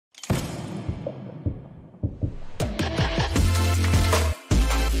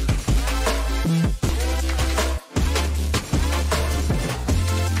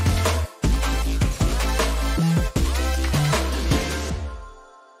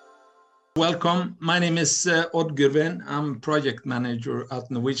Welcome. My name is Odd Gurvin. I'm project manager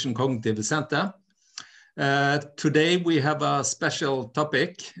at Norwegian Cognitive Center. Today we have a special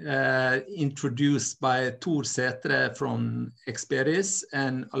topic introduced by Saetre from Experis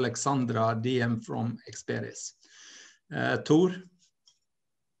and Alexandra Diem from Experis. Tor.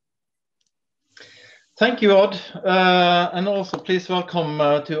 Thank you, Odd, and also please welcome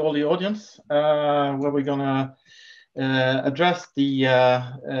to all the audience, where we're gonna address the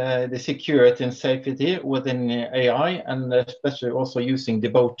security and safety within AI, and especially also using the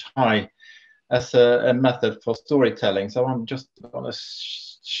BowTie as a method for storytelling. So I'm just gonna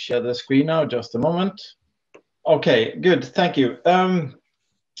share the screen now, just a moment. Okay, good, thank you.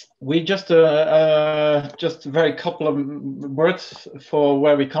 We just very couple of words for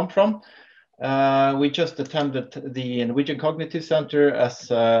where we come from. We just attended the Norwegian Cognitive Center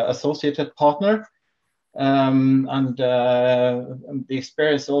as associated partner, and the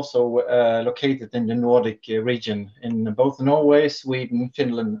Experis also located in the Nordic region in both Norway, Sweden,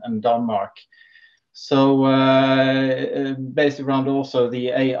 Finland, and Denmark. So based around also the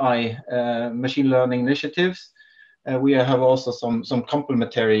AI machine learning initiatives, we have also some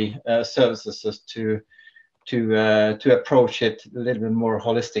complementary services to approach it a little bit more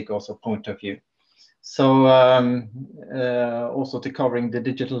holistic also point of view. So also to covering the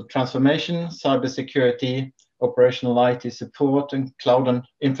digital transformation, cybersecurity, operational IT support, and cloud and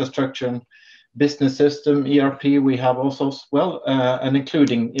infrastructure, and business system, ERP, we have also as well, and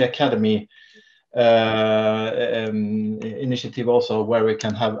including the academy initiative also, where we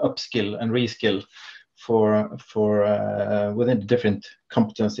can have upskill and reskill for within the different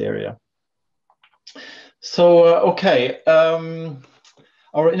competence area. So, okay,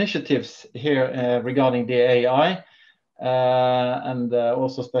 our initiatives here regarding the AI, and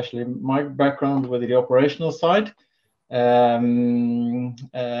also especially my background with the operational side, I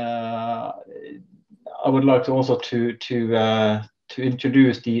would like to also to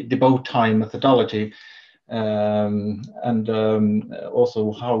introduce the BowTie methodology, and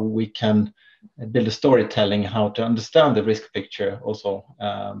also how we can build a storytelling, how to understand the risk picture also,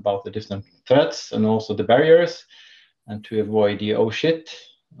 about the different threats and also the barriers, and to avoid the oh shit,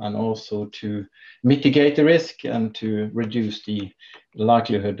 and also to mitigate the risk and to reduce the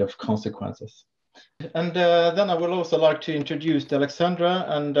likelihood of consequences. And then I would also like to introduce Alexandra,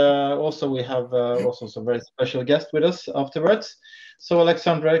 and also we have also some very special guest with us afterwards. So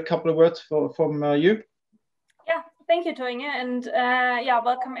Alexandra, a couple of words from you. Yeah, thank you, Inge, and yeah,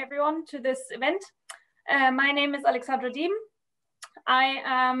 welcome everyone to this event. My name is Alexandra Diem. I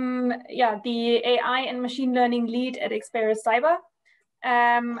am the AI and machine learning lead at Experis Cyber.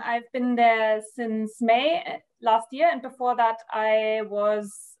 I've been there since May last year, and before that I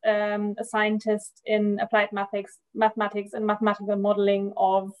was a scientist in applied mathematics and mathematical modeling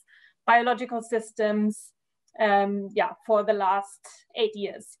of biological systems for the last 8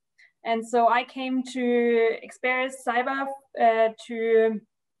 years. And so I came to Experis Cyber to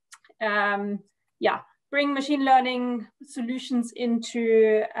bring machine learning solutions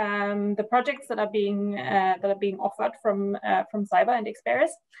into the projects that are being offered from Cyber and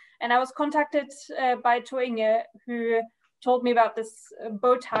Experis. And I was contacted by Inge, who told me about this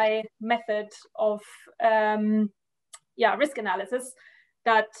BowTie method of risk analysis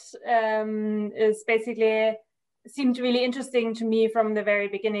that is basically seemed really interesting to me from the very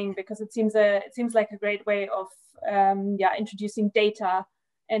beginning, because it seems like a great way of introducing data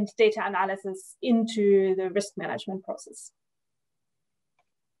and data analysis into the risk management process.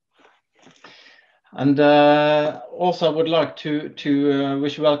 And also I would like to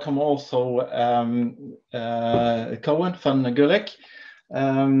wish welcome also Coen van Gulijk,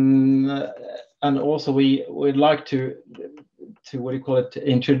 and also we would like to what do you call it,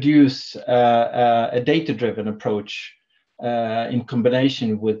 introduce a data-driven approach in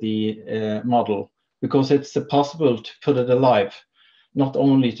combination with the model, because it's possible to put it alive, not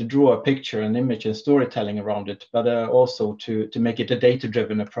only to draw a picture, an image, and storytelling around it, but also to make it a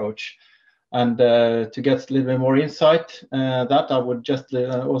data-driven approach. And to get a little bit more insight, that I would just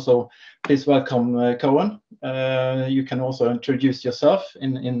also please welcome Coen. You can also introduce yourself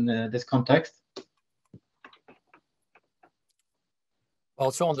in this context. Well,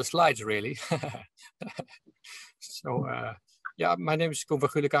 it's on the slides, really. So, yeah, my name is Coen van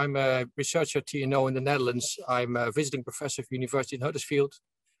Gulijk. I'm a researcher at TNO in the Netherlands. I'm a visiting professor of University in Huddersfield.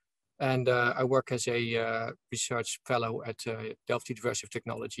 And I work as a research fellow at Delft University of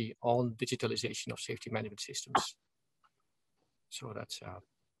Technology on digitalization of safety management systems. So that's,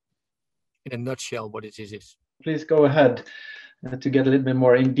 in a nutshell, what it is. please go ahead to get a little bit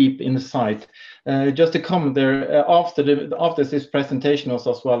more in deep insight. Just to comment there, after this presentation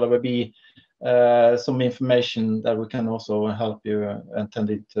also as well, there will be some information that we can also help you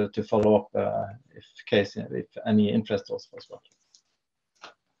intended to follow up if any interest also as well.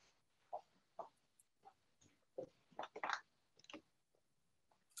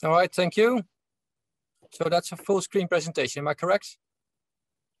 All right, thank you. So that's a full screen presentation, am I correct?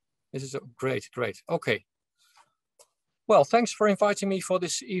 This is great. Okay. Well, thanks for inviting me for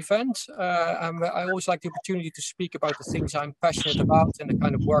this event. I always like the opportunity to speak about the things I'm passionate about and the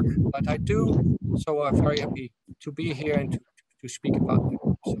kind of work that I do. So I'm very happy to be here and to speak about it.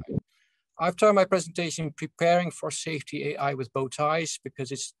 I've termed my presentation Preparing for Safety AI with BowTies,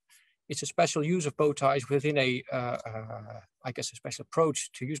 because it's a special use of BowTies within I guess a special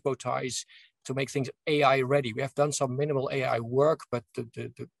approach to use BowTies to make things AI ready. We have done some minimal AI work, but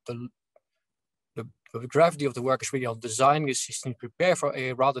the gravity of the work is really on designing the system to prepare for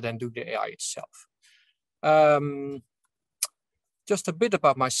AI rather than do the AI itself. Just a bit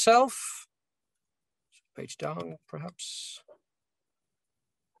about myself. Page down, perhaps.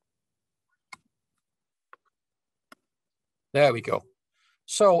 There we go.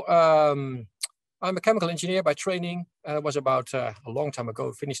 So I'm a chemical engineer by training. It was about a long time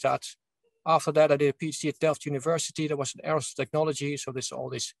ago, finished that. After that, I did a PhD at Delft University. That was in aerospace technology. So there's all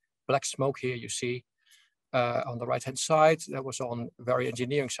this black smoke here you see on the right-hand side. That was on very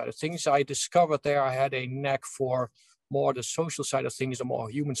engineering side of things. I discovered there I had a knack for more the social side of things, the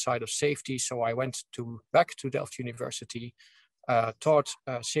more human side of safety. So I went back to Delft University, taught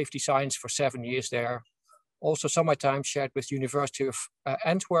safety science for 7 years there. Also some of my time shared with the University of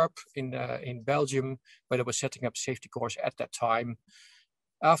Antwerp in Belgium, where they were setting up a safety course at that time.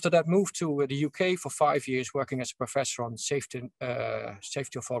 After that, moved to the UK for 5 years, working as a professor on safety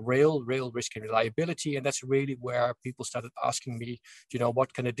of rail risk and reliability. And that's really where people started asking me, you know,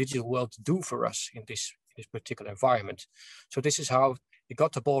 what can a digital world do for us in this particular environment? So this is how it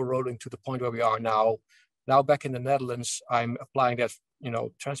got the ball rolling to the point where we are now. Now back in the Netherlands, I'm applying that, you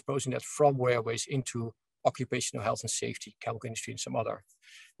know, transposing that from railways into occupational health and safety, chemical industry, and some other.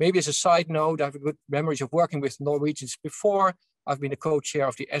 Maybe as a side note, I have good memories of working with Norwegians before. I've been a co-chair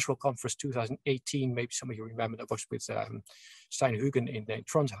of the Eswell Conference 2018. Maybe some of you remember that was with Stein Hugen in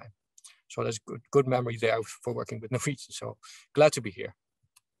Trondheim. So there's good memory there for working with Norwegians. So glad to be here.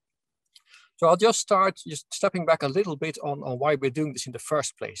 So I'll just start stepping back a little bit on why we're doing this in the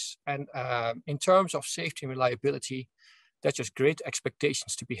first place. And in terms of safety and reliability, there's just great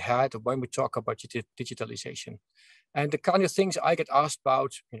expectations to be had when we talk about digitalization. And the kind of things I get asked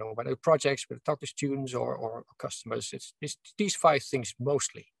about, you know, when I do projects, when I talk to students or customers, it's these 5 things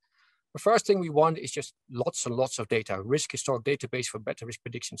mostly. The first thing we want is just lots and lots of data, risk historic database for better risk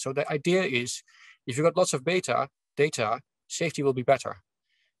prediction. So the idea is, if you've got lots of data, safety will be better.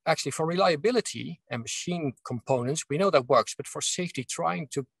 Actually, for reliability and machine components, we know that works, but for safety, trying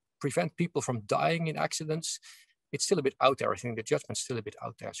to prevent people from dying in accidents, it's still a bit out there. I think the judgment's still a bit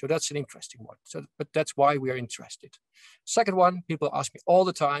out there. So that's an interesting one. So, but that's why we are interested. Second one, people ask me all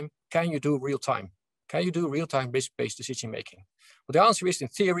the time, can you do real time? Can you do real-time risk-based decision-making? Well, the answer is, in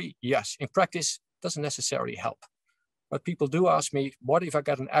theory, yes. In practice, doesn't necessarily help. But people do ask me, what if I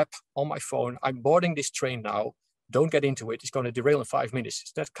got an app on my phone? I'm boarding this train now. Don't get into it. It's going to derail in 5 minutes.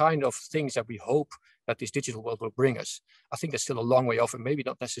 It's that kind of things that we hope that this digital world will bring us. I think that's still a long way off and maybe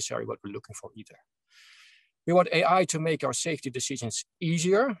not necessarily what we're looking for either. We want AI to make our safety decisions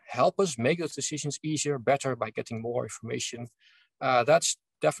easier, help us make those decisions easier, better by getting more information. That's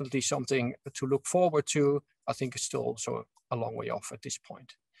definitely something to look forward to. I think it's still also a long way off at this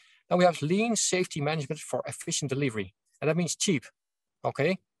point. Now we have lean safety management for efficient delivery. And that means cheap,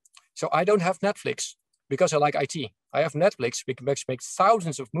 okay? So I don't have Netflix because I like IT. I have Netflix because make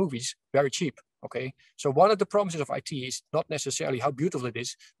thousands of movies very cheap, okay? So one of the promises of IT is not necessarily how beautiful it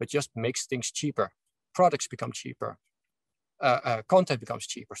is, but just makes things cheaper. Products become cheaper, content becomes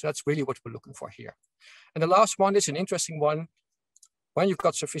cheaper. So that's really what we're looking for here. And the last one is an interesting one. When you've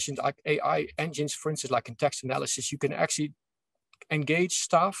got sufficient AI engines, for instance, like in text analysis, you can actually engage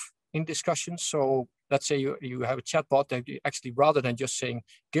staff in discussions. So let's say you have a chatbot that actually, rather than just saying,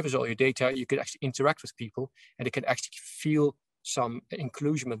 give us all your data, you can actually interact with people and they can actually feel some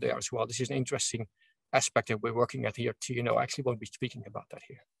inclusion there as well. This is an interesting aspect that we're working at here too. You know, I actually won't be speaking about that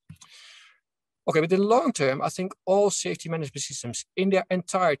here. Okay, but in the long term, I think all safety management systems in their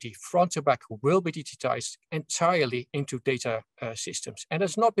entirety, front to back, will be digitized entirely into data systems. And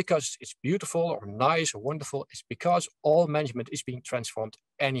that's not because it's beautiful or nice or wonderful. It's because all management is being transformed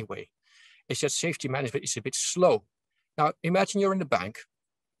anyway. It's just safety management is a bit slow. Now, imagine you're in the bank.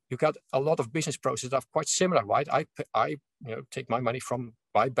 you got a lot of business processes that are quite similar, right? I take my money from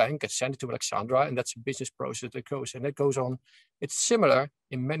my bank and send it to Alexandra, and that's a business process that goes, and that goes on. It's similar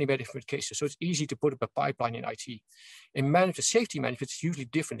in many, many different cases. So it's easy to put up a pipeline in IT. In management, safety management, it's usually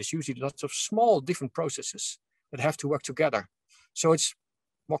different. It's usually lots of small different processes that have to work together. So it's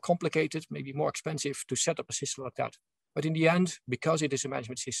more complicated, maybe more expensive to set up a system like that. But in the end, because it is a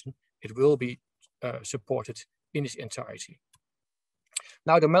management system, it will be supported in its entirety.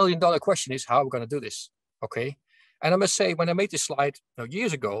 Now, the million-dollar question is how we're going to do this, okay? And I must say, when I made this slide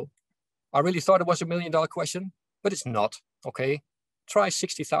years ago, I really thought it was a million-dollar question, but it's not, okay? Try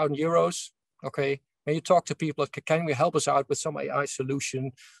 60,000 euros, okay? When you talk to people, can you help us out with some AI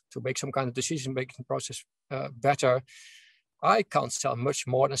solution to make some kind of decision-making process better? I can't sell much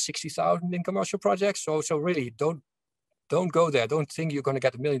more than 60,000 in commercial projects, so really don't go there. Don't think you're going to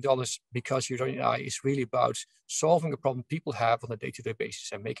get $1 million because you're doing AI. It's really about solving a problem people have on a day-to-day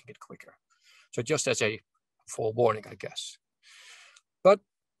basis and making it quicker. So just as a forewarning, I guess. But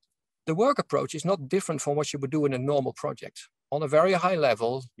the work approach is not different from what you would do in a normal project. On a very high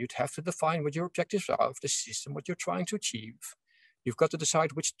level, you'd have to define what your objectives are of the system, what you're trying to achieve. You've got to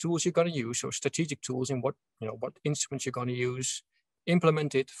decide which tools you're going to use, so strategic tools and what instruments you're going to use,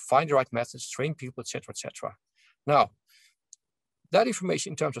 implement it, find the right methods, train people, etc., etc. Now, that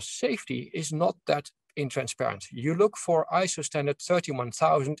information in terms of safety is not that intransparent. You look for ISO standard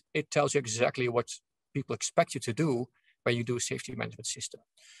 31000, it tells you exactly what people expect you to do when you do a safety management system.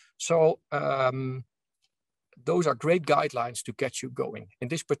 So those are great guidelines to get you going. In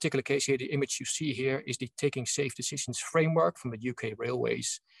this particular case here, the image you see here is the Taking Safe Decisions framework from the UK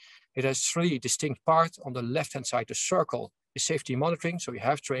Railways. It has 3 distinct parts. On the left-hand side, the circle is safety monitoring. So you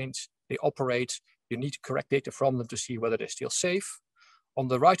have trains, they operate, you need to correct data from them to see whether they're still safe. On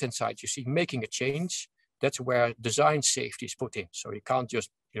the right-hand side, you see making a change. That's where design safety is put in. So you can't just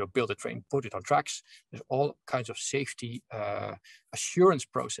build a train, put it on tracks. There's all kinds of safety assurance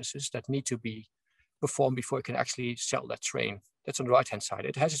processes that need to be performed before you can actually sell that train. That's on the right-hand side.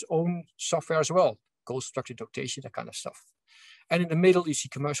 It has its own software as well, goal structure notation, that kind of stuff. And in the middle, you see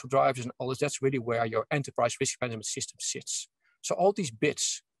commercial drivers and all this. That's really where your enterprise risk management system sits. So all these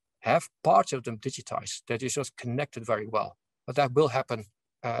bits have parts of them digitized that is just connected very well. But that will happen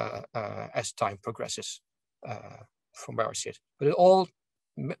as time progresses from where I sit. But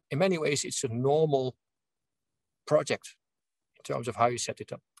in many ways, it's a normal project in terms of how you set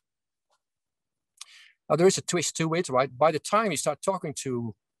it up. Now, there is a twist to it, right? By the time you start talking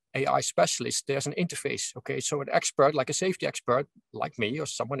to AI specialists, there's an interface, okay? So an expert, like a safety expert, like me or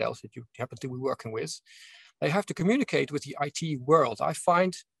someone else that you happen to be working with, they have to communicate with the IT world. I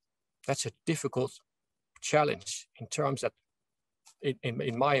find that's a difficult challenge in terms that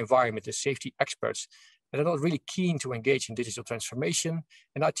in my environment, the safety experts, they're not really keen to engage in digital transformation.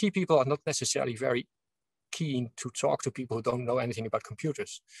 And IT people are not necessarily very keen to talk to people who don't know anything about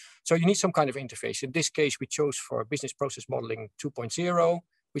computers. So you need some kind of interface. In this case, we chose for business process modeling 2.0,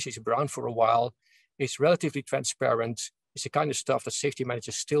 which is around for a while. It's relatively transparent. It's the kind of stuff that safety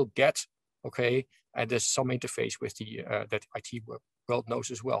managers still get, okay? And there's some interface with the that IT world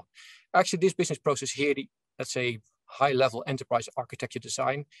knows as well. Actually, this business process here, let's say high-level enterprise architecture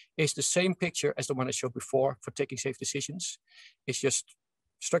design, is the same picture as the one I showed before for taking safe decisions. It's just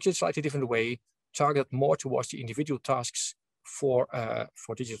structured slightly different way, targeted more towards the individual tasks for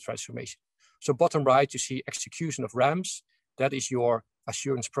digital transformation. So bottom right, you see execution of RAMs. That is your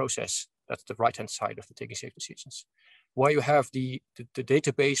assurance process. That's the right-hand side of the taking safe decisions. Where you have the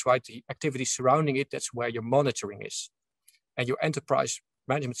database, right, the activities surrounding it, that's where your monitoring is. And your enterprise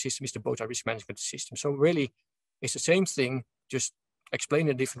management system is the BowTie risk management system. So really, it's the same thing, just explained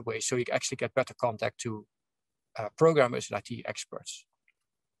in a different way, so you actually get better contact to programmers and IT experts.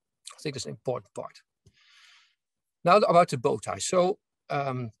 I think that's an important part. Now about the BowTie. So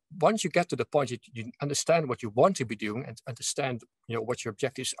once you get to the point that you understand what you want to be doing and understand what your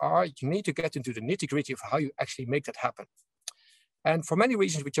objectives are, you need to get into the nitty-gritty of how you actually make that happen. And for many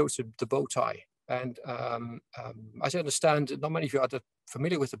reasons, we chose the BowTie. And as I understand, not many of you are that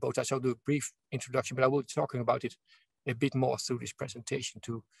familiar with the BowTie, so I'll do a brief introduction, but I will be talking about it a bit more through this presentation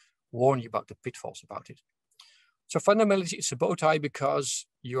to warn you about the pitfalls about it. So fundamentally, it's a BowTie because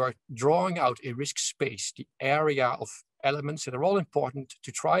you are drawing out a risk space, the area of elements that are all important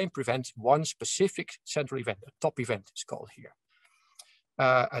to try and prevent one specific central event, a top event it's called here.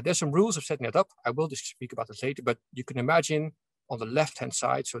 There's some rules of setting it up. I will just speak about it later, but you can imagine on the left-hand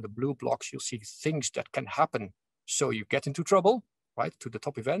side, so the blue blocks, you'll see things that can happen. So you get into trouble, right, to the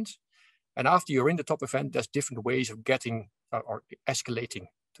top event. And after you're in the top event, there's different ways of getting or escalating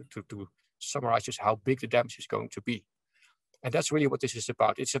to summarize just how big the damage is going to be. And that's really what this is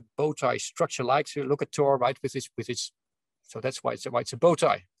about. It's a bow tie structure, like, so look at Thor, right, with its, so that's why it's a bow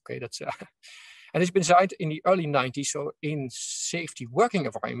tie. Okay, that's and it's been designed in the early 90s. So in safety working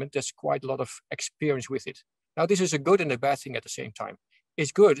environment, there's quite a lot of experience with it. Now, this is a good and a bad thing at the same time.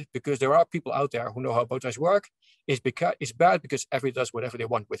 It's good because there are people out there who know how bow ties work. It's bad because everybody does whatever they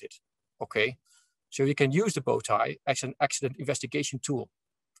want with it. Okay, so you can use the bow tie as an accident investigation tool.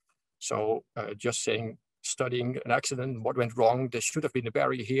 So just saying, studying an accident, what went wrong, there should have been a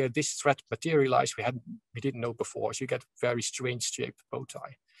barrier here, this threat materialized, we didn't know before, so you get very strange shaped bow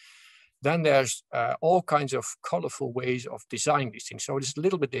tie. Then there's all kinds of colorful ways of designing these things. So it's a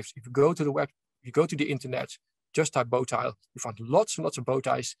little bit different. If you go to the web, you go to the internet, just type bow tie, you find lots and lots of bow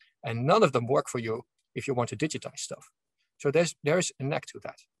ties, and none of them work for you if you want to digitize stuff. So there's a knack to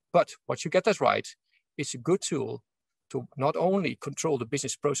that. But once you get that right, it's a good tool to not only control the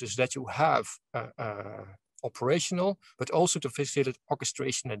business process that you have operational, but also to facilitate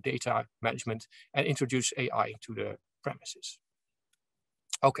orchestration and data management and introduce AI to the premises.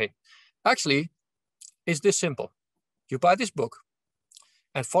 Okay, actually, it's this simple. You buy this book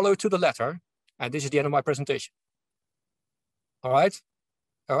and follow it to the letter, and this is the end of my presentation. All right,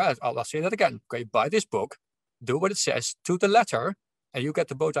 I'll say that again. Okay, buy this book, do what it says to the letter, and you get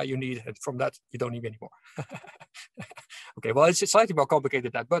the bow tie you need, and from that, you don't need any more. Okay, well, it's slightly more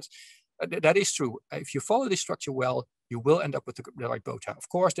complicated than that, but that is true. If you follow this structure well, you will end up with the right bow tie. Of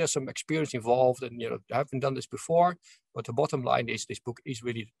course, there's some experience involved, and I haven't done this before, but the bottom line is this book is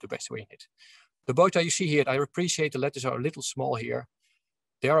really the best way in it. The bow tie you see here, I appreciate the letters are a little small here.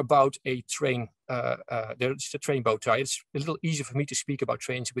 They're about a train, it's a train bow tie. It's a little easier for me to speak about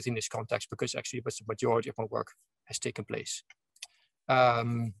trains within this context because actually the majority of my work has taken place.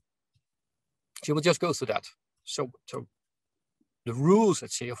 So we'll just go through that. So the rules,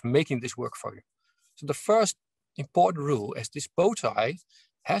 let's say, of making this work for you. So the first important rule is this bow tie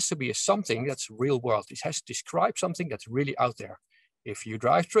has to be something that's real world. It has to describe something that's really out there. If you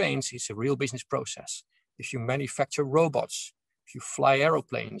drive trains, it's a real business process. If you manufacture robots, if you fly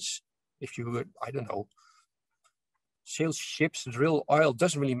aeroplanes, if you, I don't know, sail ships, drill oil,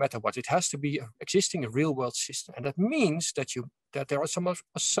 doesn't really matter what. It has to be existing a real world system. And that means that there are some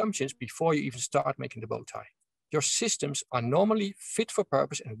assumptions before you even start making the bow tie. Your systems are normally fit for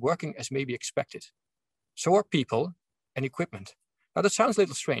purpose and working as may be expected. So are people and equipment. Now that sounds a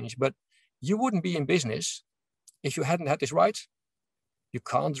little strange, but you wouldn't be in business if you hadn't had this right. You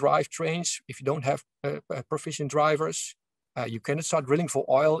can't drive trains if you don't have proficient drivers. You cannot start drilling for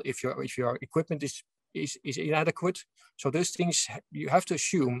oil if your equipment is inadequate. So those things, you have to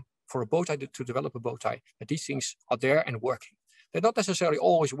assume for a bow tie to develop a bow tie that these things are there and working. They're not necessarily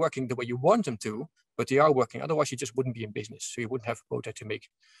always working the way you want them to, but they are working. Otherwise, you just wouldn't be in business. So you wouldn't have a bow tie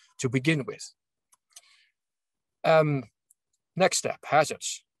to begin with. Next step,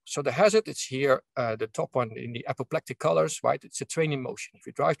 hazards. So the hazard, it's here, the top one in the apoplectic colors, right? It's a train in motion. If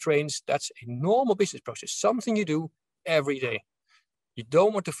you drive trains, that's a normal business process, something you do every day. You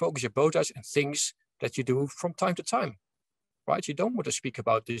don't want to focus your bow ties on things that you do from time to time, right? You don't want to speak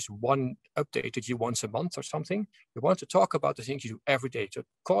about this one update that you once a month or something. You want to talk about the things you do every day to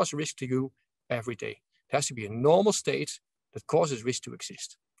cause risk to you every day. It has to be a normal state that causes risk to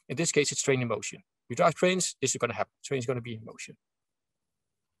exist. In this case, it's train in motion. You drive trains, this is going to happen. Train is going to be in motion.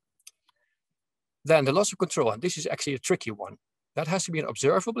 Then the loss of control, and this is actually a tricky one. That has to be an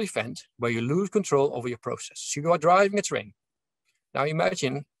observable event where you lose control over your process. So you are driving a train. Now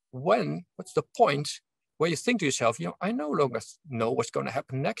imagine what's the point where you think to yourself, I no longer know what's going to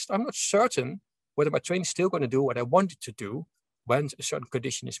happen next. I'm not certain whether my train is still going to do what I want it to do when a certain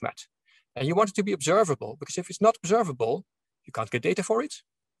condition is met. And you want it to be observable, because if it's not observable, you can't get data for it.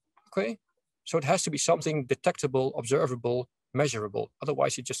 Okay, so it has to be something detectable, observable, measurable.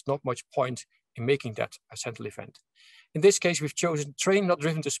 Otherwise, it's just not much point in making that a central event. In this case, we've chosen train not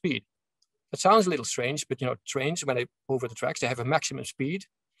driven to speed. That sounds a little strange, but trains, when they over the tracks, they have a maximum speed.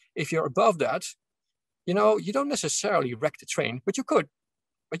 If you're above that, you don't necessarily wreck the train, but you could.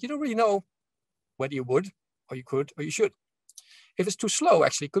 But you don't really know whether you would, or you could, or you should. If it's too slow,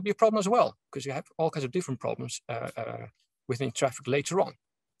 actually, it could be a problem as well, because you have all kinds of different problems within traffic later on.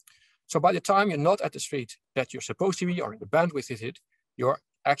 So by the time you're not at the speed that you're supposed to be, or in the bandwidth with it, you're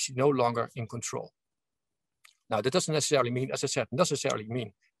actually no longer in control. Now, that doesn't necessarily mean, as I said,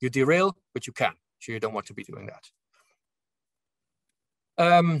 you derail, but you can. So you don't want to be doing that.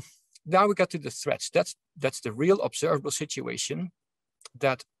 Now we got to the threats. That's the real observable situation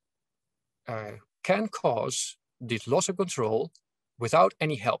that can cause this loss of control without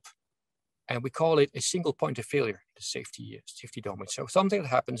any help. And we call it a single point of failure in the safety domain. So something that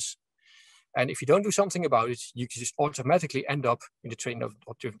happens And if you don't do something about it, you can just automatically end up in the train not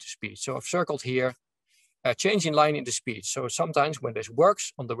driven to speed. So I've circled here a change in line in the speed. So sometimes when there's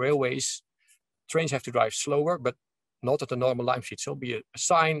works on the railways, trains have to drive slower, but not at the normal line speed. So there'll be a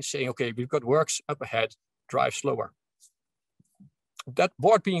sign saying, okay, we've got works up ahead, drive slower. That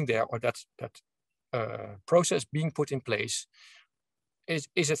board being there, or that process being put in place is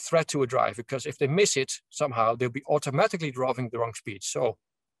a threat to a driver, because if they miss it somehow, they'll be automatically driving the wrong speed. So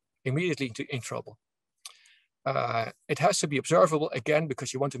immediately in trouble. It has to be observable again,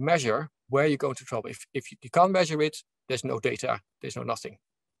 because you want to measure where you're going to trouble. If you can't measure it, there's no data, there's no nothing.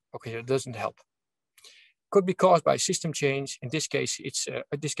 Okay, it doesn't help. Could be caused by system change. In this case, it's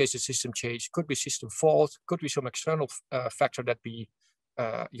a system change. Could be system fault. Could be some external factor that be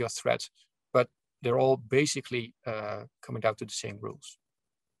your threat. But they're all basically coming down to the same rules.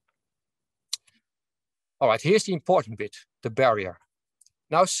 All right, here's the important bit, the barrier.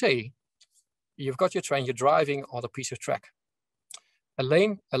 Now say you've got your train, you're driving on a piece of track. A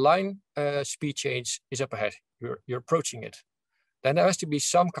line speed change is up ahead. You're approaching it. Then there has to be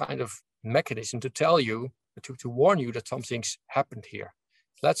some kind of mechanism to tell you, to warn you that something's happened here.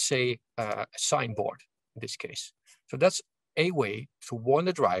 Let's say a signboard in this case. So that's a way to warn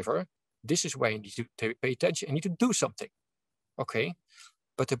the driver, this is where you need to pay attention and need to do something. Okay,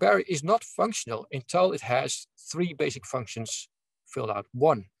 but the barrier is not functional until it has 3 basic functions filled out.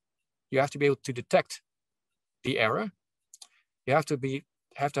 1, you have to be able to detect the error. You have to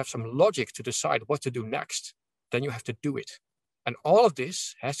have some logic to decide what to do next. Then you have to do it. And all of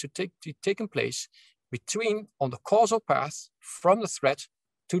this has to be taken place on the causal path from the threat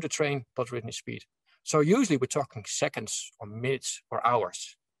to the train not driven at speed. So usually we're talking seconds or minutes or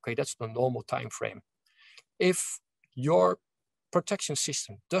hours. Okay, that's the normal time frame. If your protection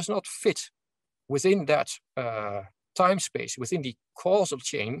system does not fit within that time space, within the causal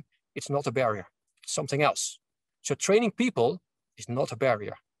chain, it's not a barrier, it's something else. So training people is not a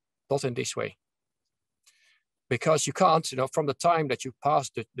barrier, not in this way. Because you can't, from the time that you pass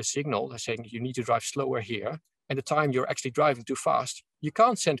the signal saying you need to drive slower here, and the time you're actually driving too fast, you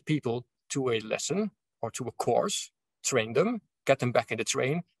can't send people to a lesson or to a course, train them, get them back in the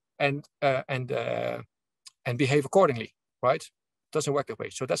train, and behave accordingly, right? It doesn't work that way.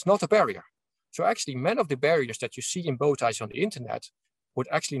 So that's not a barrier. So actually, many of the barriers that you see in BowTies on the internet would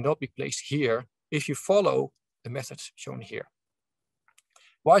actually not be placed here if you follow the methods shown here.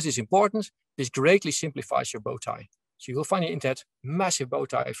 Why is this important? This greatly simplifies your BowTie. So you will find on the internet massive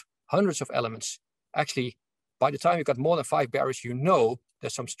BowTie, hundreds of elements. Actually, by the time you've got more than 5 barriers, you know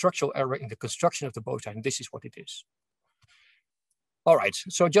there's some structural error in the construction of the BowTie, and this is what it is. All right,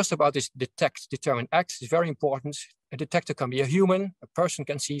 so just about this detect, determine, act is very important. A detector can be a human. A person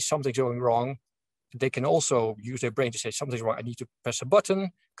can see something's going wrong. They can also use their brain to say something's wrong, I need to press a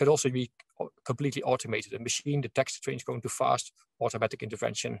button. Could also be completely automated. A machine detects the train's going too fast, automatic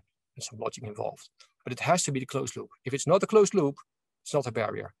intervention, and some logic involved. But it has to be the closed loop. If it's not a closed loop, it's not a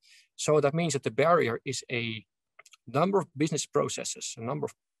barrier. So that means that the barrier is a number of business processes, a number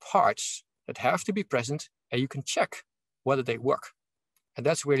of parts that have to be present, and you can check whether they work. And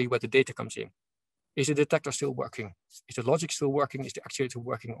that's really where the data comes in. Is the detector still working? Is the logic still working? Is the actuator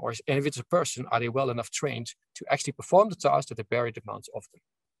working? And if it's a person, are they well enough trained to actually perform the task that the barrier demands of them?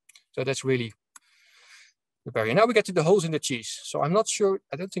 So that's really the barrier. Now we get to the holes in the cheese. So I'm not sure,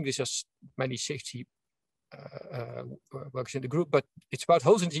 I don't think there's as many safety works in the group, but it's about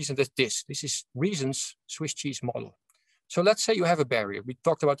holes in the cheese, and that's this. This is Reason's Swiss cheese model. So let's say you have a barrier. We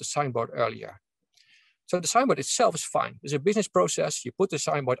talked about the signboard earlier. So the signboard itself is fine. There's a business process. You put the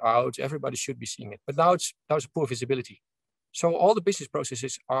signboard out. Everybody should be seeing it. But now it's poor visibility. So all the business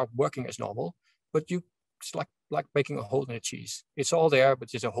processes are working as normal, but it's like making a hole in the cheese. It's all there,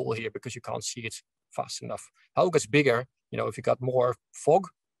 but there's a hole here because you can't see it fast enough. How it gets bigger, if you got more fog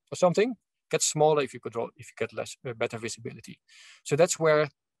or something, it gets smaller if you get better visibility. So that's where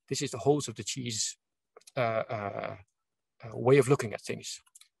this is the holes of the cheese way of looking at things.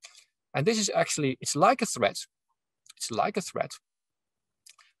 And this is actually, it's like a threat. It's like a threat,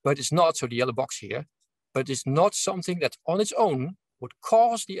 but it's not, so the yellow box here, but it's not something that on its own would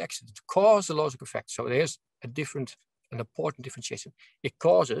cause the accident, cause the logic effect. So there's an important differentiation. It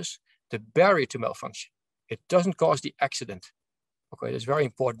causes the barrier to malfunction. It doesn't cause the accident. Okay, there's a very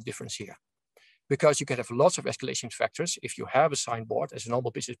important difference here. Because you can have lots of escalation factors. If you have a signboard as a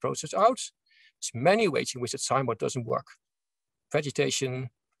normal business process out, there's many ways in which that signboard doesn't work. Vegetation,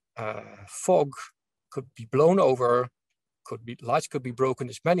 fog, could be blown over, lights could be broken.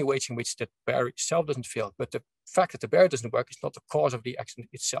 There's many ways in which that barrier itself doesn't fail, but the fact that the barrier doesn't work is not the cause of the accident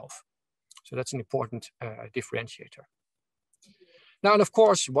itself. So that's an important differentiator. Now, and of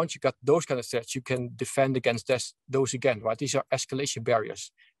course, once you got those kind of threats, you can defend against those again, right? These are escalation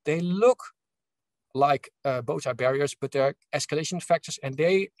barriers. They look like BowTie barriers, but they're escalation factors, and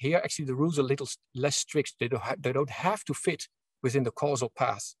here actually the rules are a little less strict. They don't have to fit within the causal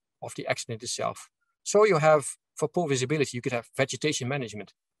path of the accident itself. So you have, for poor visibility, you could have vegetation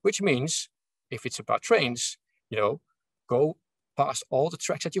management, which means if it's about trains, go past all the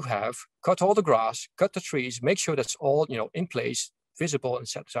tracks that you have, cut all the grass, cut the trees, make sure that's all in place, visible,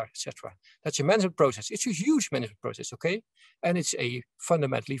 etc., etc. That's a management process. It's a huge management process, okay? And it's a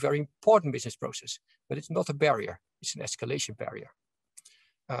fundamentally very important business process, but it's not a barrier. It's an escalation barrier.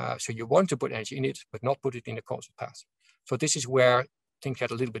 So you want to put energy in it, but not put it in the causal path. So this is where things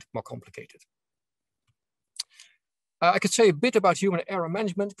get a little bit more complicated. I could say a bit about human error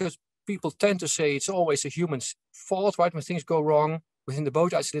management, because people tend to say it's always a human's fault, right? When things go wrong within the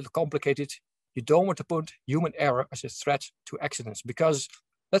BowTie, it's a little complicated. You don't want to put human error as a threat to accidents, because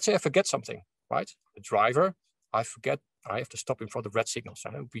let's say I forget something, right? The driver, I forget, I have to stop in front of red signals.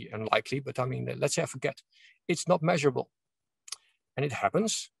 That would be unlikely, but I mean, let's say I forget. It's not measurable, and it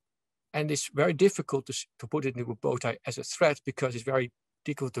happens. And it's very difficult to put it into a BowTie as a threat, because it's very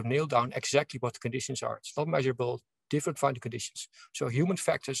difficult to nail down exactly what the conditions are. It's not measurable, different finding conditions. So human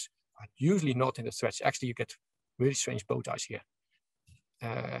factors are usually not in the threats. Actually, you get really strange BowTies here.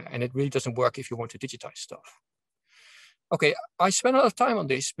 And it really doesn't work if you want to digitize stuff. Okay, I spent a lot of time on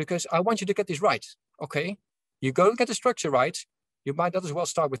this because I want you to get this right, okay? You go and get the structure right, you might not as well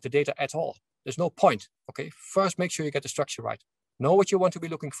start with the data at all. There's no point, okay? First, make sure you get the structure right. Know what you want to be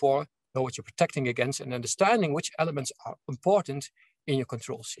looking for, know what you're protecting against, and understanding which elements are important in your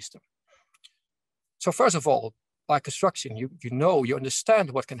control system. So first of all, by construction, you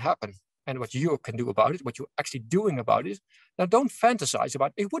understand what can happen and what you can do about it, what you're actually doing about it. Now, don't fantasize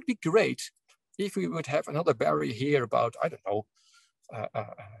about it. It would be great if we would have another barrier here about, I don't know,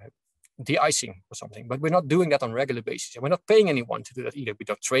 de-icing or something, but we're not doing that on a regular basis. And we're not paying anyone to do that either. We're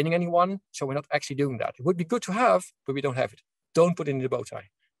not training anyone, so we're not actually doing that. It would be good to have, but we don't have it. Don't put it in the BowTie,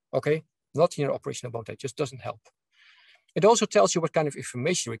 okay? Not in your operational BowTie, it just doesn't help. It also tells you what kind of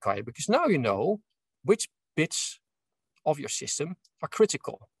information you require, because now you know which bits of your system are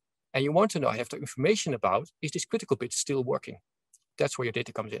critical. And you want to know, have the information about, is this critical bit still working? That's where your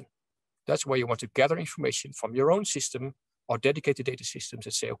data comes in. That's where you want to gather information from your own system or dedicated data systems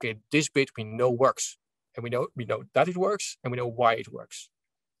that say, okay, this bit we know works. And we know that it works, and we know why it works.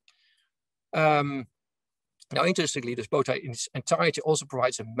 Now, interestingly, this BowTie in its entirety also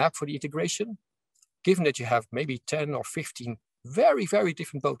provides a map for the integration. Given that you have maybe 10 or 15 very, very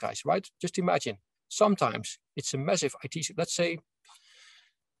different BowTies, right? Just imagine, sometimes it's a massive IT, let's say,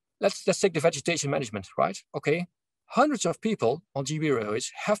 let's take the vegetation management, right? Okay, hundreds of people on GB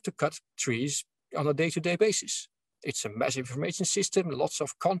railways have to cut trees on a day-to-day basis. It's a massive information system, lots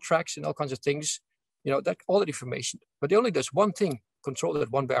of contracts and all kinds of things, that all that information, but it only does one thing, control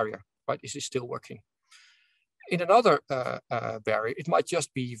that one barrier, right? Is it still working? In another barrier, it might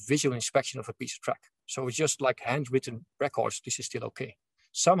just be visual inspection of a piece of track. So it's just like handwritten records, this is still okay.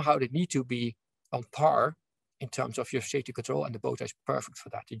 Somehow they need to be on par in terms of your safety control, and the BowTie is perfect for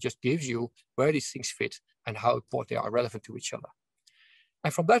that. It just gives you where these things fit and how important they are relevant to each other.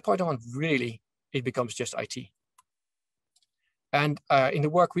 And from that point on, really, it becomes just IT. And in the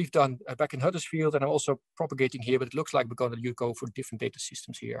work we've done back in Huddersfield, and I'm also propagating here, but it looks like we're going to go for different data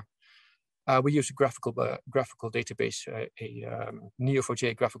systems here. We use a graphical database, a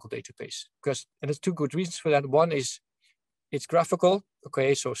Neo4j graphical database, and there's two good reasons for that. One is it's graphical,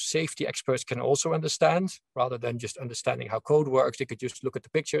 okay, so safety experts can also understand, rather than just understanding how code works, they could just look at the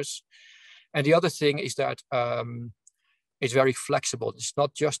pictures. And the other thing is that it's very flexible. It's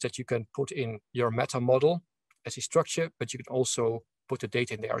not just that you can put in your meta model as a structure, but you can also put the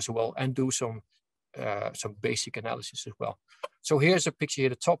data in there as well and do some basic analysis as well. So here's a picture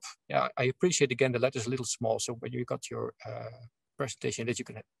here at the top. Yeah, I appreciate, again, the letter's a little small, so when you got your presentation, that you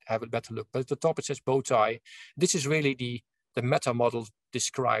can have a better look. But at the top it says BowTie. This is really the meta model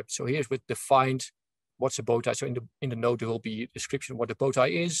described. So here's with defined what's a BowTie. So in the note there will be a description of what the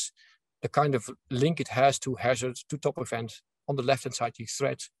BowTie is, the kind of link it has to hazards, to top event. On the left hand side, the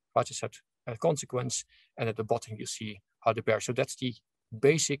threat, right side, consequence, and at the bottom you see how the barrier. So that's the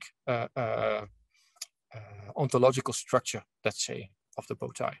basic ontological structure, let's say, of the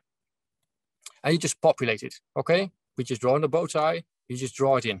BowTie. And you just populate it, okay? We just draw in the BowTie, you just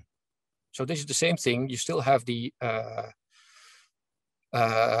draw it in. So this is the same thing. You still have the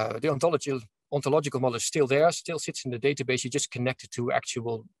ontological model is still there, still sits in the database. You just connect it to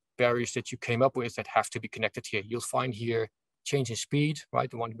actual barriers that you came up with that have to be connected here. You'll find here change in speed, right?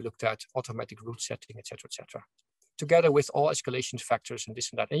 The one we looked at, automatic route setting, etc., etc. together with all escalation factors and this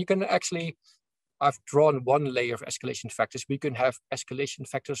and that. And you can actually, I've drawn one layer of escalation factors. We can have escalation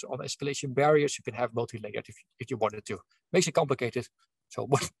factors on escalation barriers. You can have multi-layered if you wanted to. Makes it complicated. So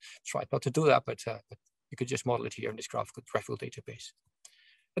try not to do that, but you could just model it here in this graphical database.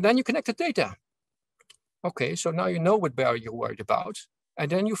 And then you connect the data. Okay, so now you know what barrier you're worried about. And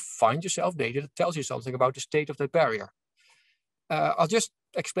then you find yourself data that tells you something about the state of that barrier. I'll just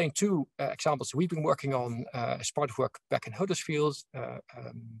explain two examples we've been working on as part of work back in Huddersfield.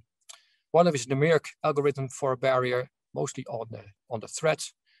 One of it is a numeric algorithm for a barrier, mostly on the threat.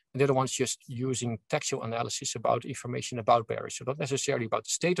 And the other one's just using textual analysis about information about barriers. So not necessarily about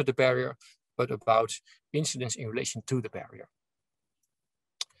the state of the barrier, but about incidents in relation to the barrier.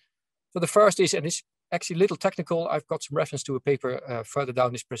 So the first is, and it's actually a little technical, I've got some reference to a paper further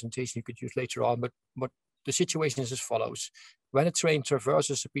down this presentation you could use later on, but the situation is as follows. When a train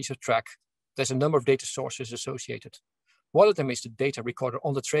traverses a piece of track, there's a number of data sources associated. One of them is the data recorded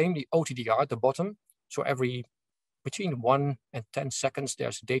on the train, the OTDR at the bottom. So between 1 and 10 seconds,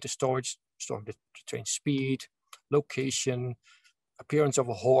 there's data storage, storing the train speed, location, appearance of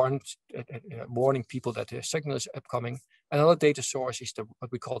a horn, warning people that a signal is upcoming. Another data source is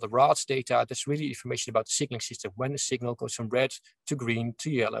what we call the RADS data. That's really information about the signaling system, when the signal goes from red to green to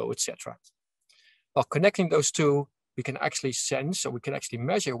yellow, etc. While connecting those two, we can actually sense, or we can actually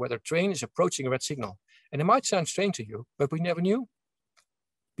measure whether a train is approaching a red signal. And it might sound strange to you, but we never knew.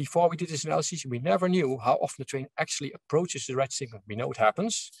 Before we did this analysis, we never knew how often the train actually approaches the red signal. We know it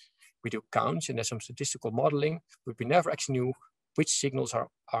happens. We do counts and there's some statistical modeling, but we never actually knew which signals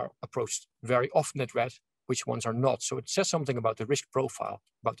are approached very often at red, which ones are not. So it says something about the risk profile,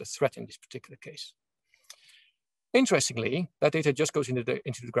 about the threat in this particular case. Interestingly, that data just goes into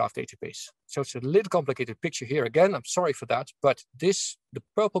the graph database. So it's a little complicated picture here. Again, I'm sorry for that, but the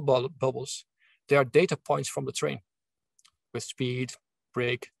purple bubbles, they are data points from the train with speed,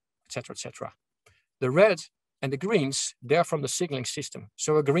 brake, etc., etc. The red and the greens, they're from the signaling system.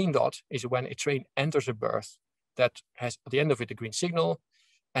 So a green dot is when a train enters a berth that has at the end of it a green signal.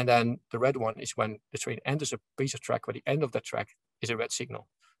 And then the red one is when the train enters a piece of track where the end of that track is a red signal.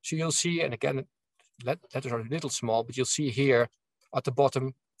 So you'll see, and again, letters are a little small, but you'll see here at the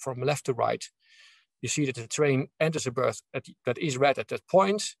bottom from left to right, you see that the train enters a berth that is red at that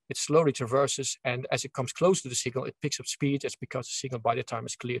point. It slowly traverses, and as it comes close to the signal, it picks up speed. That's because the signal by the time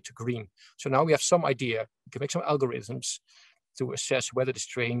is cleared to green. So now we have some idea. We can make some algorithms to assess whether this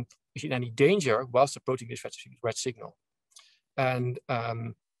train is in any danger whilst approaching this red signal. And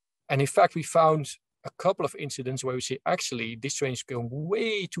in fact, we found a couple of incidents where we see actually this train is going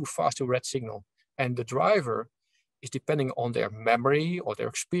way too fast to red signal. And the driver is depending on their memory or their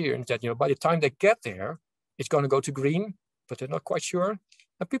experience that, by the time they get there, it's going to go to green, but they're not quite sure.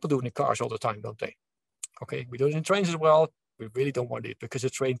 And people do it in cars all the time, don't they? Okay, we do it in trains as well. We really don't want it because the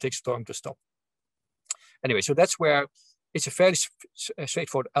train takes time to stop. Anyway, so that's where it's a fairly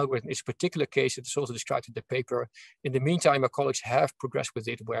straightforward algorithm. In this particular case, it's also described in the paper. In the meantime, our colleagues have progressed with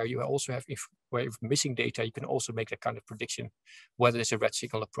it where you also have, where you're missing data, you can also make that kind of prediction, whether there's a red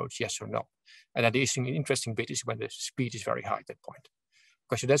signal approach, yes or no. And that is an interesting bit is when the speed is very high at that point.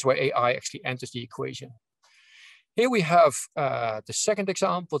 Because that's where AI actually enters the equation. Here we have the second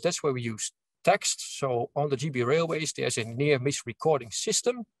example. That's where we use text. So on the GB railways, there's a near miss recording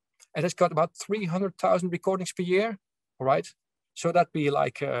system. And it's got about 300,000 recordings per year. All right, so that'd be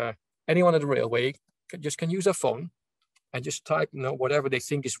like anyone at the railway can use their phone and just type whatever they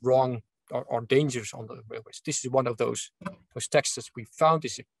think is wrong or dangerous on the railways. This is one of those texts that we found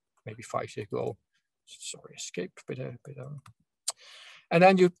this maybe 5 years ago. Sorry, escape. And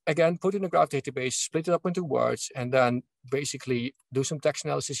then you again put in a graph database, split it up into words, and then basically do some text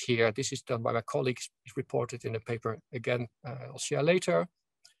analysis here. This is done by my colleagues. It's reported in a paper again. I'll share later,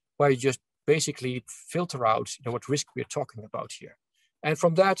 where you just basically filter out what risk we're talking about here. And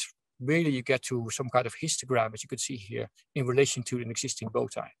from that, really you get to some kind of histogram, as you can see here, in relation to an existing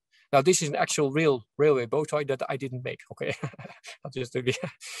BowTie. Now, this is an actual real railway BowTie that I didn't make, okay?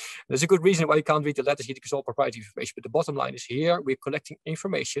 There's a good reason why you can't read the letters here, because it's all proprietary information, but the bottom line is here, we're collecting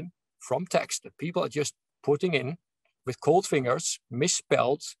information from text that people are just putting in with cold fingers,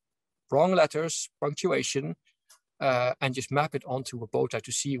 misspelled, wrong letters, punctuation, and just map it onto a BowTie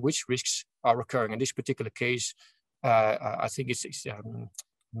to see which risks are occurring. In this particular case, I think it's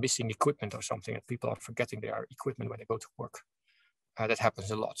missing equipment or something, and people are forgetting their equipment when they go to work. That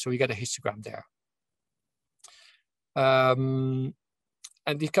happens a lot. So you get a histogram there. And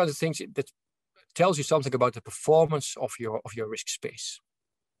these kinds of things that tells you something about the performance of your risk space.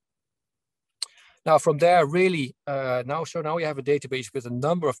 Now from there, really, now we have a database with a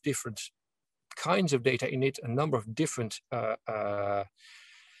number of different kinds of data in it, a number of different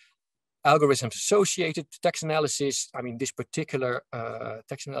algorithms associated to text analysis. I mean, this particular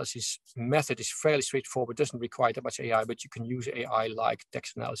text analysis method is fairly straightforward, doesn't require that much AI, but you can use AI like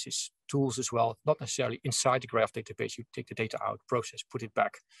text analysis tools as well, not necessarily inside the graph database. You take the data out, process, put it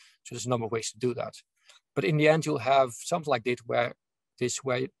back. So there's a number of ways to do that. But in the end, you'll have something like this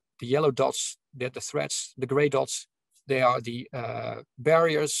where the yellow dots, they're the threads, the gray dots, they are the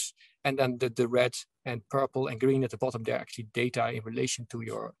barriers, and then the red and purple and green at the bottom, they're actually data in relation to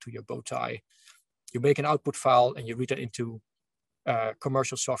your BowTie. You make an output file and you read that into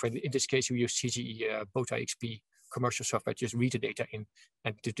commercial software. In this case, we use CGE BowTie XP commercial software, just read the data in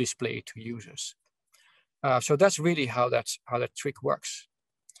and to display it to users. So that's really how that trick works.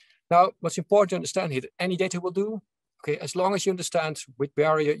 Now, what's important to understand here, that any data will do. Okay, as long as you understand which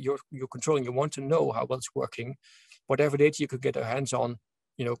barrier you're controlling, you want to know how well it's working, whatever data you could get your hands on,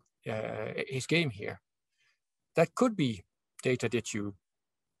 you know, is game here. That could be data that you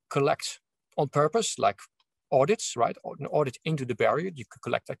collect on purpose, like audits, right? An audit into the barrier, you could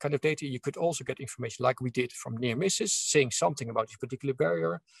collect that kind of data. You could also get information like we did from near misses, saying something about this particular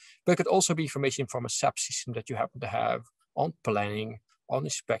barrier, but it could also be information from a SAP system that you happen to have on planning, on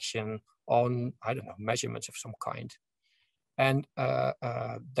inspection, on, I don't know, measurements of some kind. And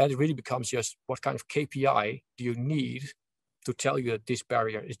that really becomes just what kind of KPI do you need to tell you that this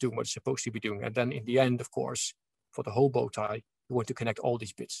barrier is doing what it's supposed to be doing. And then in the end, of course, for the whole BowTie, you want to connect all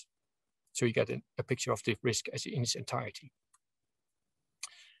these bits. So you get a picture of the risk as in its entirety.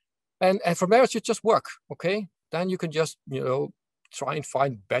 And from there, it should just work, okay? Then you can just, you know, try and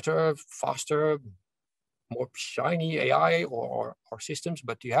find better, faster, more shiny AI or systems,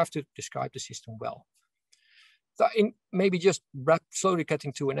 but you have to describe the system well. So maybe just slowly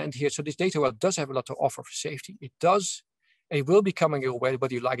getting to an end here. So this data well does have a lot to offer for safety. It does. It will be coming your way,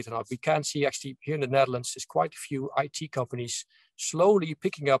 whether you like it or not. We can see actually here in the Netherlands, there's quite a few IT companies slowly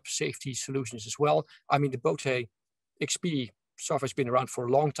picking up safety solutions as well. I mean, the BowTie XP software has been around for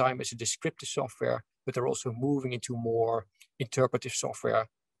a long time as a descriptive software, but they're also moving into more interpretive software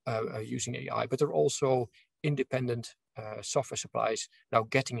using AI. But they're also independent software suppliers now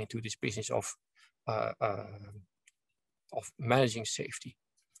getting into this business of managing safety.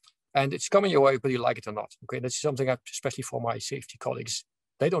 And it's coming your way, whether you like it or not. Okay, that's something especially for my safety colleagues.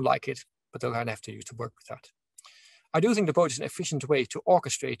 They don't like it, but they're going to have to use to work with that. I do think the BowTie is an efficient way to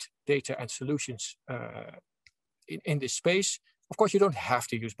orchestrate data and solutions in this space. Of course, you don't have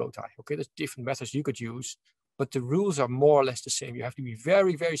to use BowTie. Okay, there's different methods you could use, but the rules are more or less the same. You have to be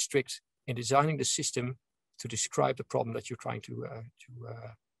very, very strict in designing the system to describe the problem that you're trying to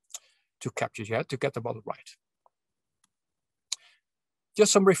capture. You have to get the model right.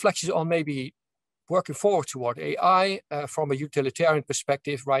 Just some reflections on maybe working forward toward AI from a utilitarian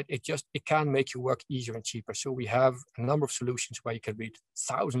perspective, right? It can make your work easier and cheaper. So we have a number of solutions where you can read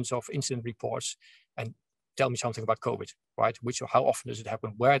thousands of incident reports and tell me something about COVID, right? How often does it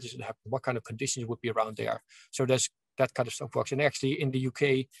happen? Where does it happen? What kind of conditions would be around there? So there's that kind of stuff works. And actually in the UK,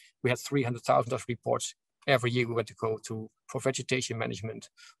 we had 300,000 of reports every year we went to go to for vegetation management,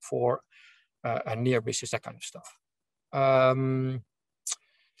 for near misses, that kind of stuff.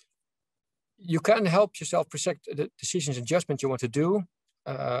 You can help yourself project the decisions and judgment you want to do,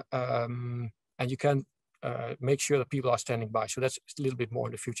 and you can make sure that people are standing by. So that's a little bit more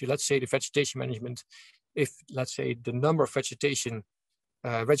in the future. Let's say the vegetation management, if let's say the number of vegetation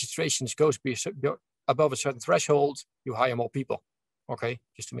registrations goes above a certain threshold, you hire more people, okay?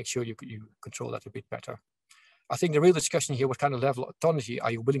 Just to make sure you control that a bit better. I think the real discussion here, what kind of level of autonomy are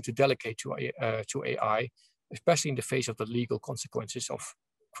you willing to delegate to AI, especially in the face of the legal consequences of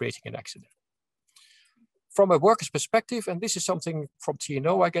creating an accident. From a worker's perspective, and this is something from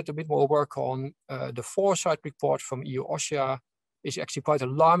TNO I get a bit more work on, the foresight report from EU OSHA is actually quite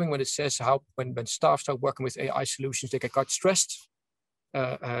alarming when it says how when staff start working with AI solutions, they get quite stressed.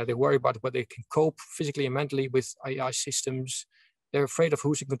 They worry about whether they can cope physically and mentally with AI systems. They're afraid of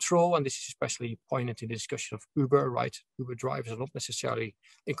who's in control, and this is especially poignant in the discussion of Uber, right? Uber drivers are not necessarily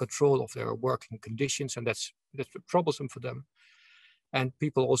in control of their working conditions, and that's troublesome for them. And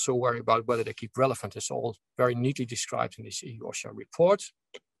people also worry about whether they keep relevant. It's all very neatly described in this EU OSHA report.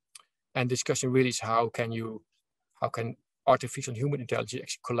 And discussion really is how can artificial and human intelligence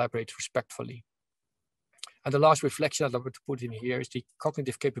actually collaborate respectfully. And the last reflection I'd love to put in here is the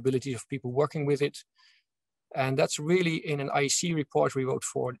cognitive capabilities of people working with it. And that's really in an IEC report we wrote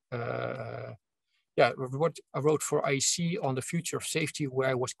for, I wrote for IEC on the future of safety,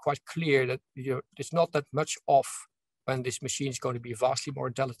 where it was quite clear that there's not that much off when this machine is going to be vastly more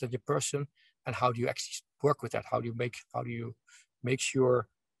intelligent than the person, and how do you actually work with that? How do you make sure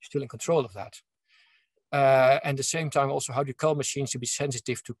still in control of that. And at the same time, also how do you call machines to be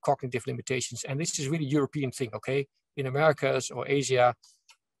sensitive to cognitive limitations? And this is really a European thing, okay? In Americas or Asia,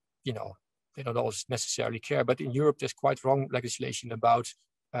 you know, they don't always necessarily care, but in Europe, there's quite wrong legislation about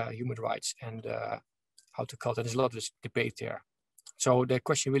human rights and how to call it. There's a lot of debate there. So the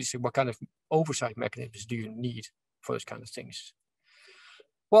question really is, what kind of oversight mechanisms do you need for those kind of things?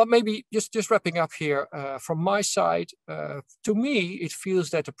 Well, maybe just wrapping up here, from my side, to me, it feels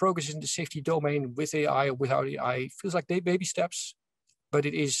that the progress in the safety domain with AI or without AI feels like they baby steps, but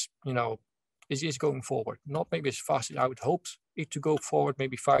it is, you know, it is going forward. Not maybe as fast as I would hope it to go forward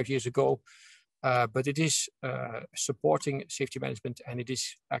maybe 5 years ago, but it is supporting safety management, and it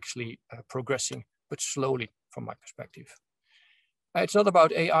is actually progressing, but slowly from my perspective. It's not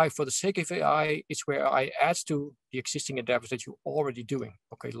about AI for the sake of AI, it's where AI adds to the existing endeavors that you're already doing,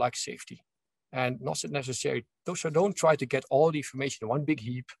 okay, like safety. And not necessarily, so don't try to get all the information in one big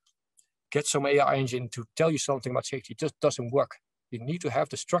heap, get some AI engine to tell you something about safety. It just doesn't work. You need to have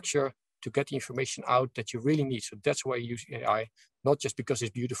the structure to get the information out that you really need. So that's why you use AI, not just because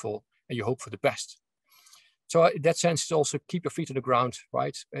it's beautiful and you hope for the best. So in that sense, it's also keep your feet on the ground,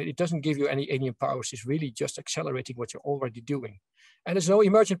 right? It doesn't give you any alien powers. It's really just accelerating what you're already doing. And there's no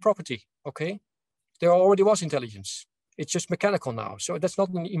emergent property, okay? There already was intelligence. It's just mechanical now. So that's not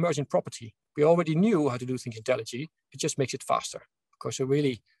an emergent property. We already knew how to do things intelligently. It just makes it faster. Because so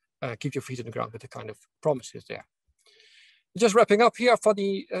really keep your feet on the ground with the kind of promises there. Just wrapping up here for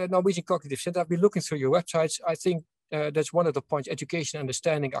the Norwegian Cognitive Center. I've been looking through your websites. I think that's one of the points. Education and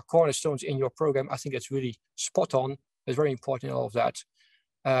understanding are cornerstones in your program. I think that's really spot on. It's very important in all of that.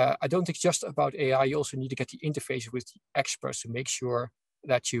 I don't think it's just about AI. You also need to get the interface with the experts to make sure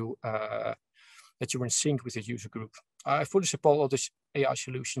that you're in sync with the user group. I fully support all these AI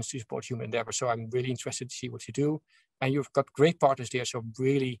solutions to support human endeavor. So I'm really interested to see what you do. And you've got great partners there. So I'm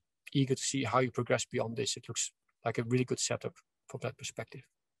really eager to see how you progress beyond this. It looks like a really good setup from that perspective.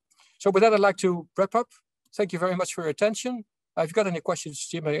 So with that, I'd like to wrap up. Thank you very much for your attention. If you've got any questions,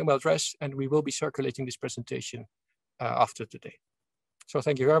 see my email address, and we will be circulating this presentation after today. So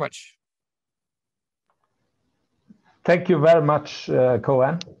thank you very much. Thank you very much,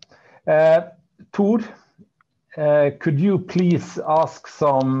 Coen. Tord, could you please ask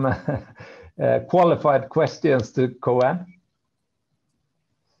some qualified questions to Coen?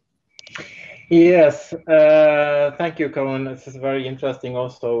 Yes, thank you, Coen. This is a very interesting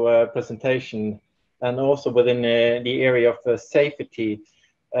also presentation, and also within the area of safety.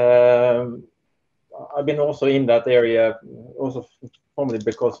 I've been also in that area, also formerly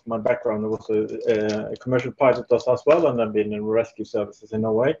because my background was a commercial pilot as well, and I've been in rescue services in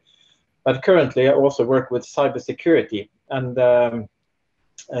Norway. But currently, I also work with cybersecurity. And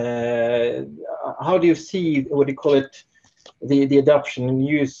how do you see, what do you call it, the adoption and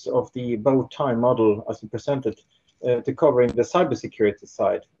use of the BowTie model as you presented to covering the cybersecurity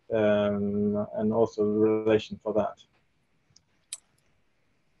side, and also relation for that?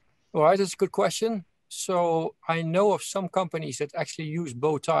 All right, that's a good question. So I know of some companies that actually use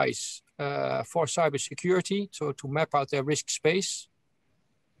BowTies for cybersecurity, so to map out their risk space.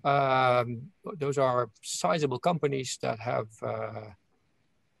 Those are sizable companies that have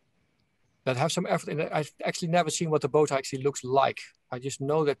some effort in it. I've actually never seen what the BowTie actually looks like. I just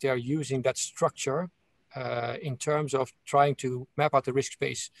know that they are using that structure in terms of trying to map out the risk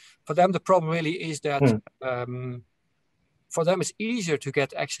space. For them, the problem really is that for them it's easier to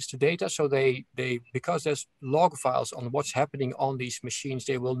get access to data. So they because there's log files on what's happening on these machines,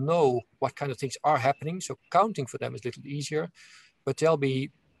 they will know what kind of things are happening. So counting for them is a little easier, but there'll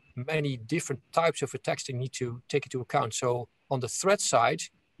be many different types of attacks they need to take into account. So on the threat side,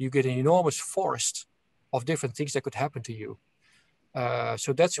 you get an enormous forest of different things that could happen to you.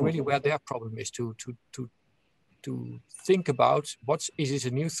 So that's really where their problem is, to think about is this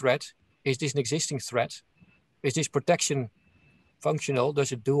a new threat? Is this an existing threat? Is this protection functional?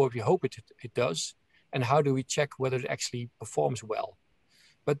 Does it do what we hope it does? And how do we check whether it actually performs well?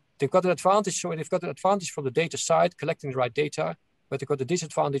 But they've got an advantage. So they've got an advantage from the data side, collecting the right data, but they've got a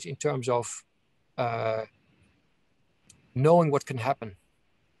disadvantage in terms of knowing what can happen.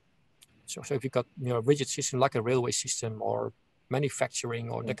 So if you've got a rigid system like a railway system or manufacturing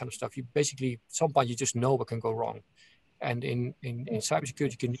or that kind of stuff, you basically, some point you just know what can go wrong. And in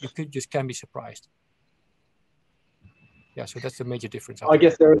cybersecurity, you just can be surprised. Yeah, so that's the major difference. I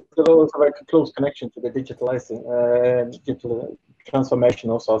guess there is also a very close connection to the digital transformation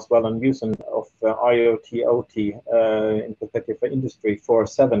also as well, and using of IoT, OT, in particular for Industry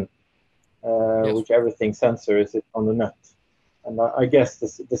 4.7, yes, which everything sensors is on the net. And I guess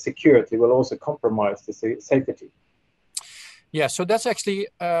the security will also compromise the safety. Yeah, so that's actually,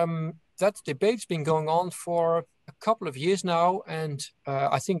 that debate's been going on for a couple of years now. And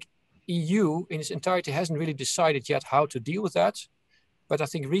I think EU in its entirety hasn't really decided yet how to deal with that. But I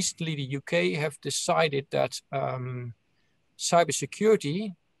think recently the UK have decided that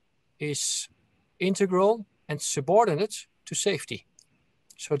cybersecurity is integral and subordinate to safety.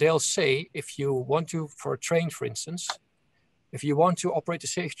 So they'll say, if you want to, for a train, for instance, if you want to operate a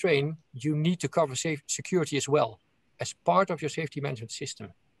safe train, you need to cover security as well as part of your safety management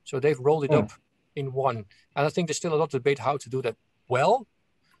system. So they've rolled it up in one. And I think there's still a lot of debate how to do that well,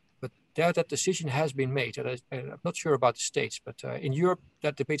 but there that decision has been made. And I'm not sure about the States, but in Europe,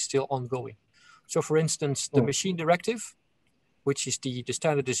 that debate's still ongoing. So for instance, the machine directive, which is the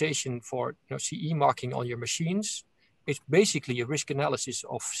standardization for CE marking on your machines, it's basically a risk analysis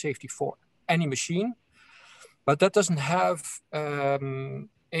of safety for any machine, but that doesn't have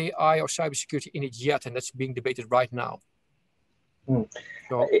AI or cybersecurity in it yet, and that's being debated right now.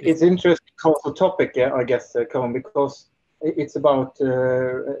 So it's interesting also topic, I guess, Coen, because it's about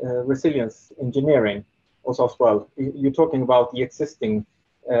resilience engineering also as well. You're talking about the existing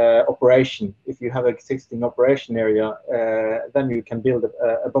operation. If you have an existing operation area, then you can build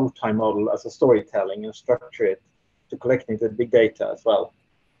a BowTie model as a storytelling and structure it to collecting the big data as well,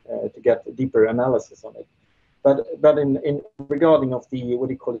 to get a deeper analysis on it. But in regarding of the, what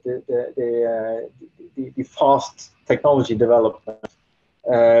do you call it, the fast technology development,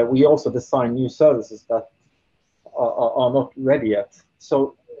 we also design new services that are not ready yet.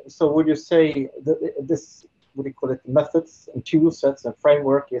 So would you say that this, what do you call it, methods and tool sets and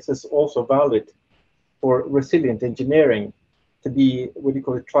framework is this also valid for resilient engineering to be, what do you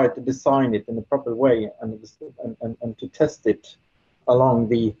call it, try to design it in the proper way and to test it along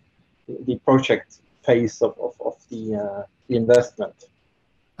the project phase of the investment?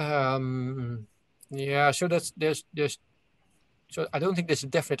 Yeah, so there's so I don't think there's a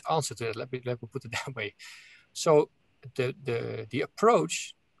definite answer to it. Let me put it that way. So the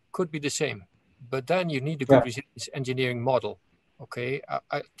approach could be the same, but then you need a good resilience engineering model. Okay,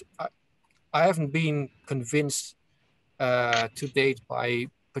 I haven't been convinced to date by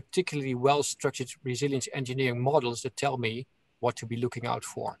particularly well-structured resilience engineering models that tell me what to be looking out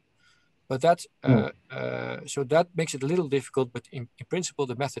for. But that so that makes it a little difficult, but in principle,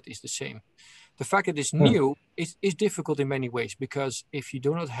 the method is the same. The fact that it's new is difficult in many ways, because if you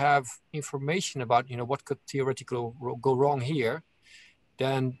do not have information about what could theoretically go wrong here,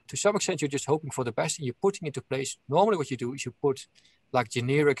 then to some extent you're just hoping for the best and you're putting into place. Normally what you do is you put like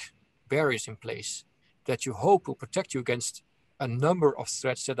generic barriers in place that you hope will protect you against a number of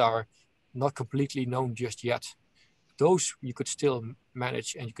threats that are not completely known just yet. Those you could still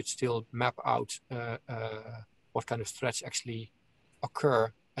manage, and you could still map out what kind of threats actually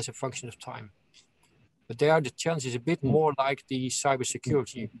occur as a function of time. But there, the challenge is a bit more like the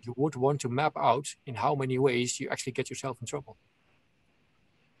cybersecurity. You would want to map out in how many ways you actually get yourself in trouble.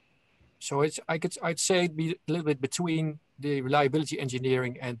 So I'd say it'd be a little bit between the reliability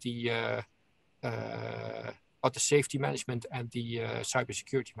engineering and the safety management and the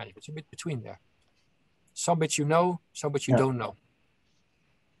cybersecurity management. It's a bit between there. Some bits you know, some bits you don't know.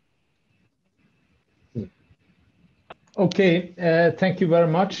 Okay, thank you very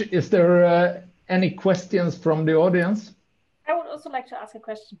much. Is there any questions from the audience? I would also like to ask a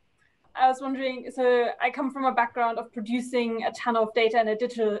question. I was wondering, so I come from a background of producing a ton of data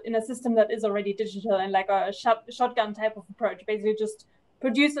in a system that is already digital, and like a shotgun type of approach, basically just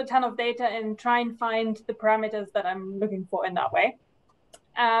produce a ton of data and try and find the parameters that I'm looking for in that way.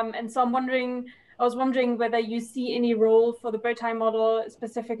 And so I was wondering whether you see any role for the BowTie model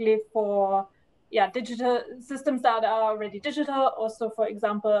specifically for digital systems that are already digital. Also, for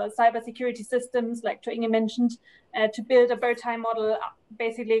example, cybersecurity systems, like Inge mentioned, to build a BowTie model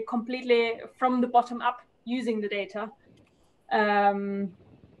basically completely from the bottom up using the data.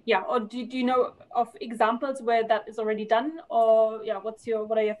 Or do you know of examples where that is already done? Or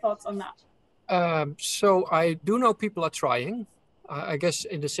what are your thoughts on that? So I do know people are trying. I guess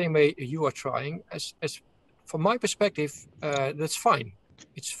in the same way you are trying. As from my perspective, that's fine.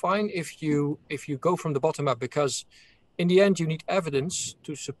 It's fine if you go from the bottom up, because in the end you need evidence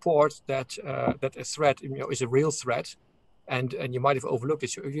to support that that a threat is a real threat, and you might have overlooked it.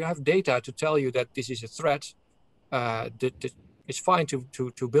 So if you have data to tell you that this is a threat, it's fine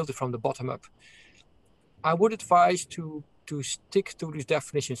to build it from the bottom up. I would advise to stick to this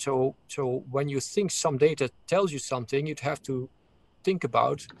definition. So when you think some data tells you something, you'd have to think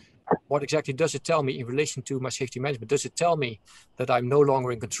about what exactly does it tell me in relation to my safety management. Does it tell me that I'm no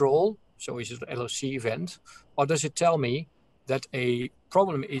longer in control? So is it an LOC event? Or does it tell me that a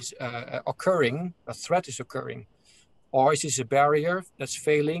problem is occurring, a threat is occurring? or is this a barrier that's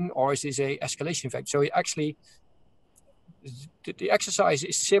failing, or is this a escalation effect? So you actually, the exercise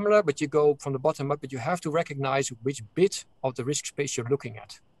is similar, but you go from the bottom up, but you have to recognize which bit of the risk space you're looking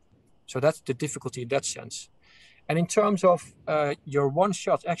at. So that's the difficulty in that sense. And in terms of your one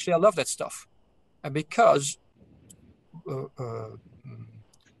shot, actually, I love that stuff. Because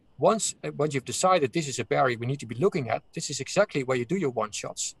once you've decided this is a barrier we need to be looking at, this is exactly where you do your one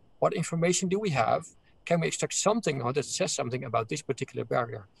shots. What information do we have? Can we extract something that says something about this particular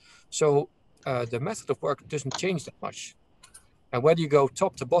barrier? So the method of work doesn't change that much. And whether you go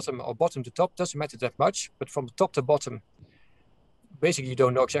top to bottom or bottom to top doesn't matter that much, but from top to bottom, basically you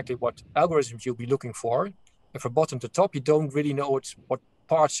don't know exactly what algorithms you'll be looking for. And from bottom to top, you don't really know what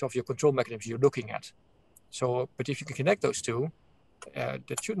parts of your control mechanisms you're looking at. So, but if you can connect those two, there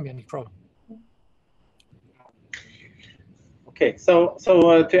shouldn't be any problem. Okay, so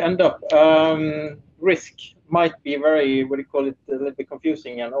to end up, risk might be very, what do you call it, a little bit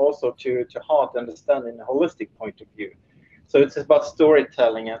confusing, and also to hard to understand in a holistic point of view. So it's about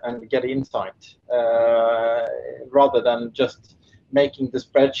storytelling and get insight rather than just making the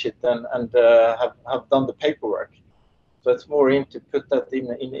spreadsheet and have done the paperwork. So it's more into put that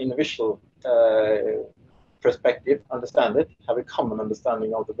in a visual perspective, understand it, have a common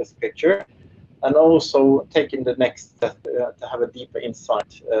understanding of the big picture, and also taking the next step to have a deeper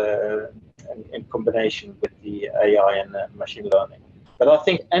insight in combination with the AI and machine learning. But I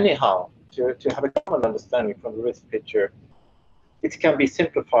think anyhow, to have a common understanding from the risk picture, it can be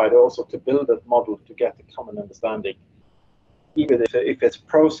simplified also to build a model to get a common understanding, even if it's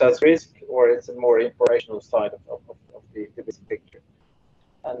process risk or it's a more operational side of the risk picture.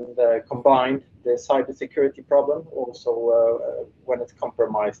 And combined the cybersecurity problem, also when it's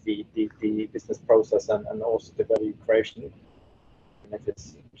compromised the business process and also the value creation. And if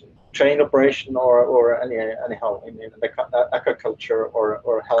it's train operation or anyhow in the agriculture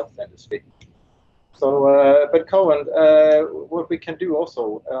or health industry. So, but Coen, what we can do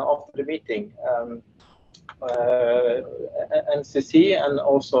also after the meeting, NCC, and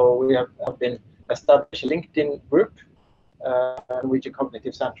also we have been established a LinkedIn group, Norwegian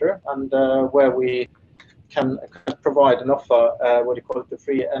Cognitive Center, and where we can provide an offer, what do you call it, the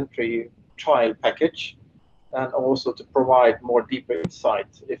free entry trial package, and also to provide more deeper insight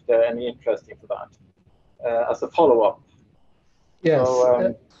if there are any interesting for that as a follow-up. Yes,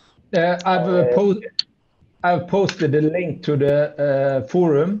 so, I've posted a link to the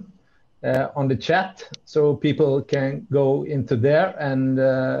forum on the chat, so people can go into there and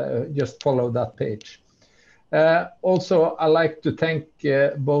just follow that page. Also, I'd like to thank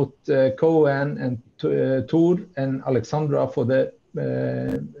both Coen and Tor and Alexandra for the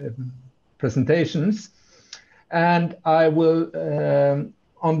presentations. And I will,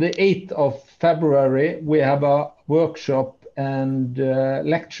 on the 8th of February, we have a workshop and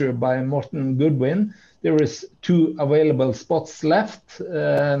lecture by Morten Goodwin. There is 2 available spots left.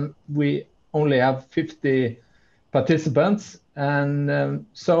 We only have 50 participants. And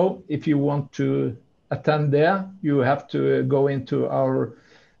so if you want to attend there, you have to go into our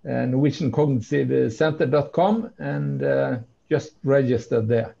NorwegianCognitiveCenter.com and just register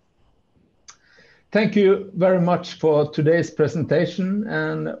there. Thank you very much for today's presentation,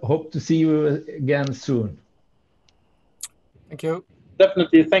 and hope to see you again soon. Thank you.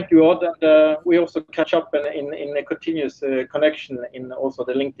 Definitely, thank you, Odd. And we also catch up in a continuous connection in also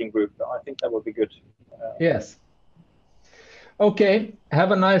the LinkedIn group. I think that would be good. Yes. Okay,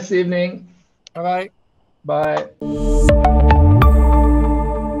 have a nice evening. Bye-bye. Bye.